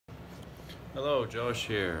Hello, Josh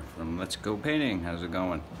here from Let's Go Painting. How's it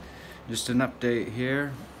going? Just an update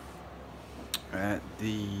here at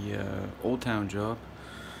the Old Town job.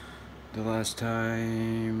 The last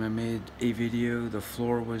time I made a video, the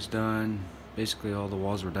floor was done. Basically all the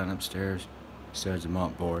walls were done upstairs, besides the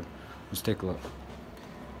mop board. Let's take a look.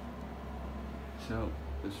 So,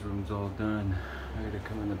 this room's all done. I gotta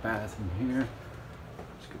come in the bathroom here.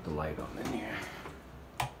 Let's get the light on in here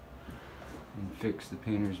and fix the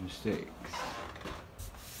painter's mistakes.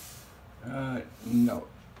 No,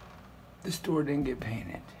 this door didn't get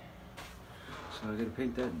painted, so I gotta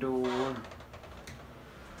paint that door.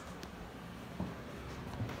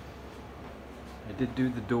 I did do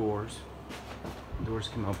the doors. The doors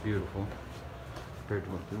came out beautiful compared to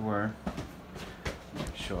what they were.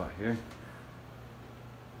 Shot here.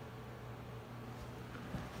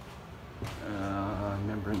 I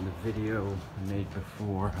remember in the video I made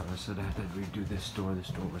before, I said I had to redo this door. This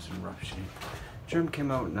door was in rough shape. Trim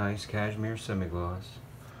came out nice, cashmere semi-gloss.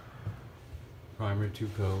 Primer 2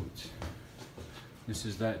 coats. This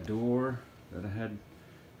is that door that I had in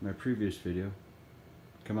my previous video.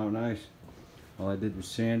 Come out nice. All I did was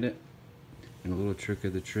sand it. And a little trick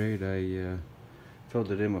of the trade, I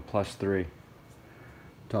filled it in with +3.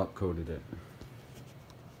 Top coated it.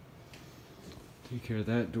 Take care of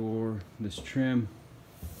that door, this trim.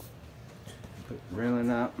 Put the railing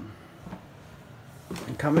up.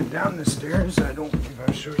 And coming down the stairs, I don't think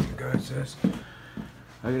I'll show you guys this.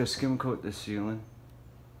 I gotta skim coat this ceiling.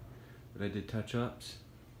 But I did touch-ups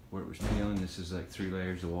where it was peeling. This is like 3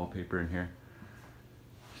 layers of wallpaper in here.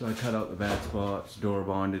 So I cut out the bad spots, door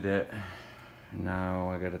bonded it. And now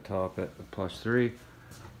I gotta top it with +3.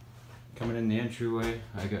 Coming in the entryway,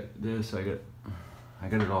 I got this, I got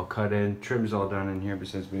it all cut in. Trim's all done in here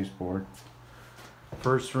besides baseboard.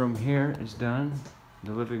 First room here is done.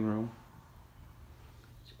 The living room.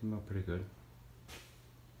 It's come out pretty good.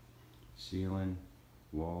 Ceiling,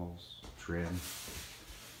 walls, trim.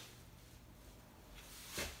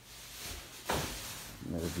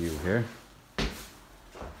 Another view here. I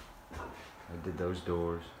did those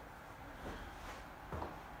doors.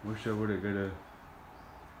 Wish I would have got a...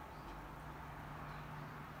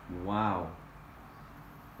 Wow.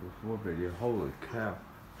 4 video, holy cow.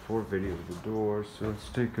 4 video of the doors. So let's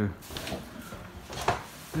take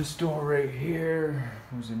this door right here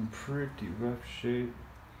was in pretty rough shape.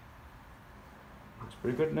 Looks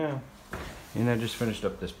pretty good now. And I just finished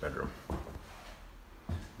up this bedroom.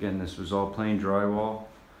 Again, this was all plain drywall.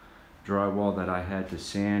 Drywall that I had to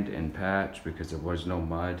sand and patch because there was no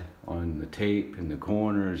mud on the tape in the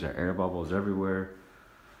corners, there are air bubbles everywhere.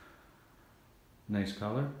 Nice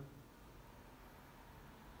color.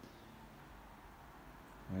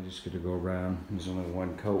 I just gotta go around. There's only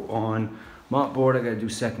 1 coat on. Mop board, I gotta do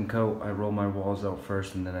 2nd coat. I roll my walls out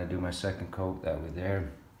first and then I do my 2nd coat. That way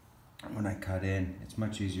there. When I cut in, it's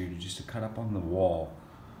much easier to just cut up on the wall.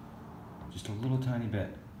 Just a little tiny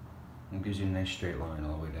bit. It gives you a nice straight line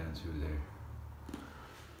all the way down through there.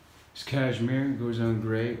 This cashmere goes on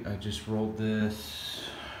great. I just rolled this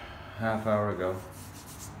half hour ago.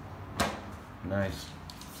 Nice.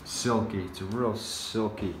 Silky. It's a real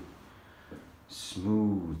silky,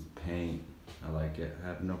 smooth paint. I like it. I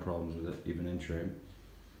have no problems with it, even in trim.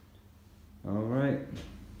 All right.